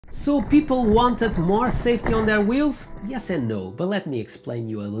So people wanted more safety on their wheels? Yes and no, but let me explain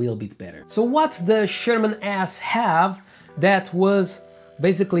you a little bit better. So what the Sherman S have that was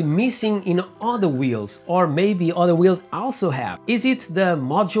basically missing in other wheels, or maybe other wheels also have? Is it the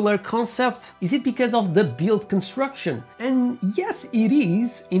modular concept? Is it because of the build construction? And yes, it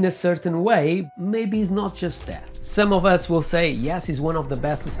is in a certain way. Maybe it's not just that. Some of us will say yes, it's one of the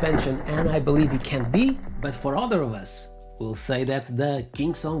best suspension, and I believe it can be, but for other of us, we'll say that the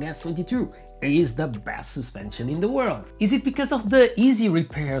Kingsong S22 is the best suspension in the world. Is it because of the easy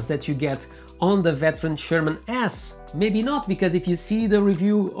repairs that you get on the veteran Sherman S? Maybe not, because if you see the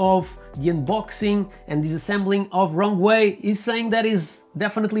review of the unboxing and disassembling of Wrong Way, is saying that is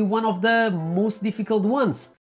definitely one of the most difficult ones.